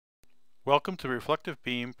Welcome to the Reflective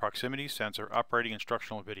Beam Proximity Sensor operating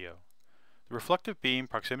instructional video. The Reflective Beam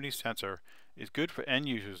Proximity Sensor is good for end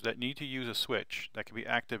users that need to use a switch that can be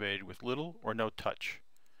activated with little or no touch.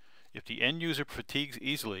 If the end user fatigues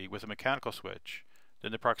easily with a mechanical switch,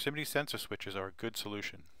 then the proximity sensor switches are a good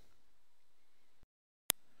solution.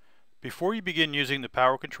 Before you begin using the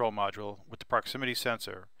power control module with the proximity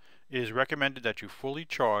sensor, it is recommended that you fully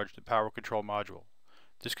charge the power control module.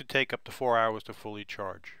 This could take up to 4 hours to fully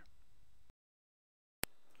charge.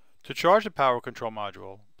 To charge the power control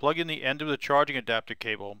module, plug in the end of the charging adapter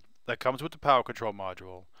cable that comes with the power control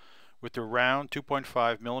module with the round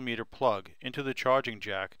 2.5mm plug into the charging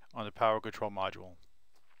jack on the power control module.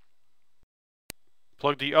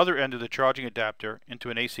 Plug the other end of the charging adapter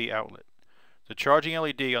into an AC outlet. The charging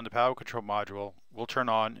LED on the power control module will turn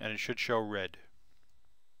on and it should show red.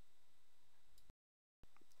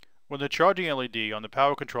 When the charging LED on the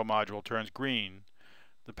power control module turns green,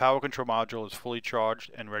 the power control module is fully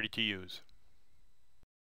charged and ready to use.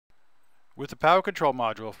 With the power control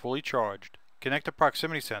module fully charged, connect the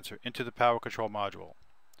proximity sensor into the power control module.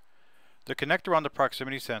 The connector on the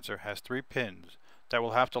proximity sensor has 3 pins that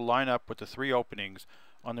will have to line up with the 3 openings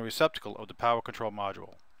on the receptacle of the power control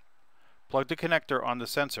module. Plug the connector on the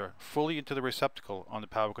sensor fully into the receptacle on the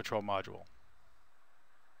power control module.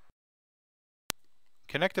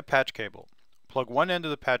 Connect the patch cable. Plug one end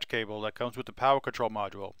of the patch cable that comes with the power control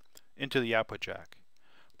module into the output jack.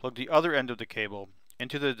 Plug the other end of the cable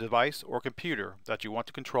into the device or computer that you want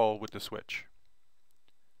to control with the switch.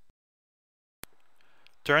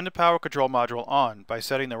 Turn the power control module on by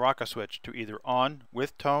setting the rocker switch to either on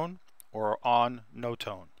with tone or on no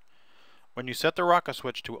tone. When you set the rocker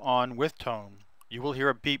switch to on with tone, you will hear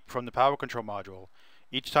a beep from the power control module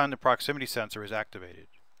each time the proximity sensor is activated.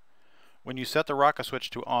 When you set the rocker switch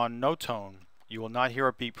to on no tone, you will not hear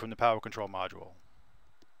a beep from the power control module.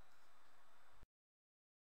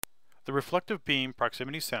 The reflective beam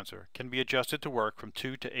proximity sensor can be adjusted to work from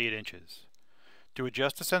 2 to 8 inches. To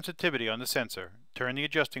adjust the sensitivity on the sensor, turn the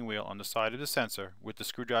adjusting wheel on the side of the sensor with the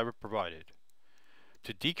screwdriver provided.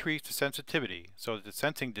 To decrease the sensitivity so that the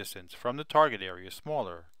sensing distance from the target area is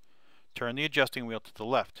smaller, turn the adjusting wheel to the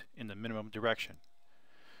left in the minimum direction.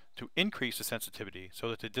 To increase the sensitivity so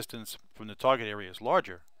that the distance from the target area is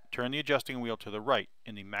larger, turn the adjusting wheel to the right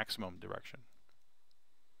in the maximum direction.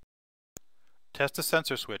 Test the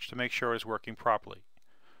sensor switch to make sure it is working properly.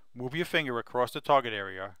 Move your finger across the target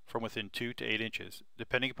area from within 2 to 8 inches,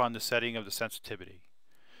 depending upon the setting of the sensitivity.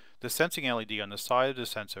 The sensing LED on the side of the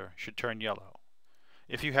sensor should turn yellow.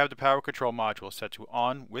 If you have the power control module set to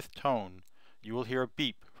on with tone, you will hear a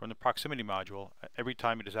beep from the proximity module every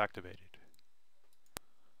time it is activated.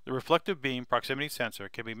 The reflective beam proximity sensor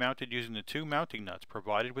can be mounted using the 2 mounting nuts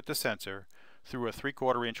provided with the sensor through a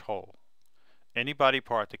 3/4 inch hole. Any body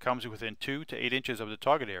part that comes within 2 to 8 inches of the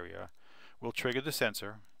target area will trigger the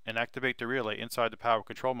sensor and activate the relay inside the power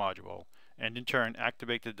control module, and in turn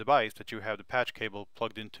activate the device that you have the patch cable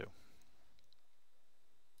plugged into.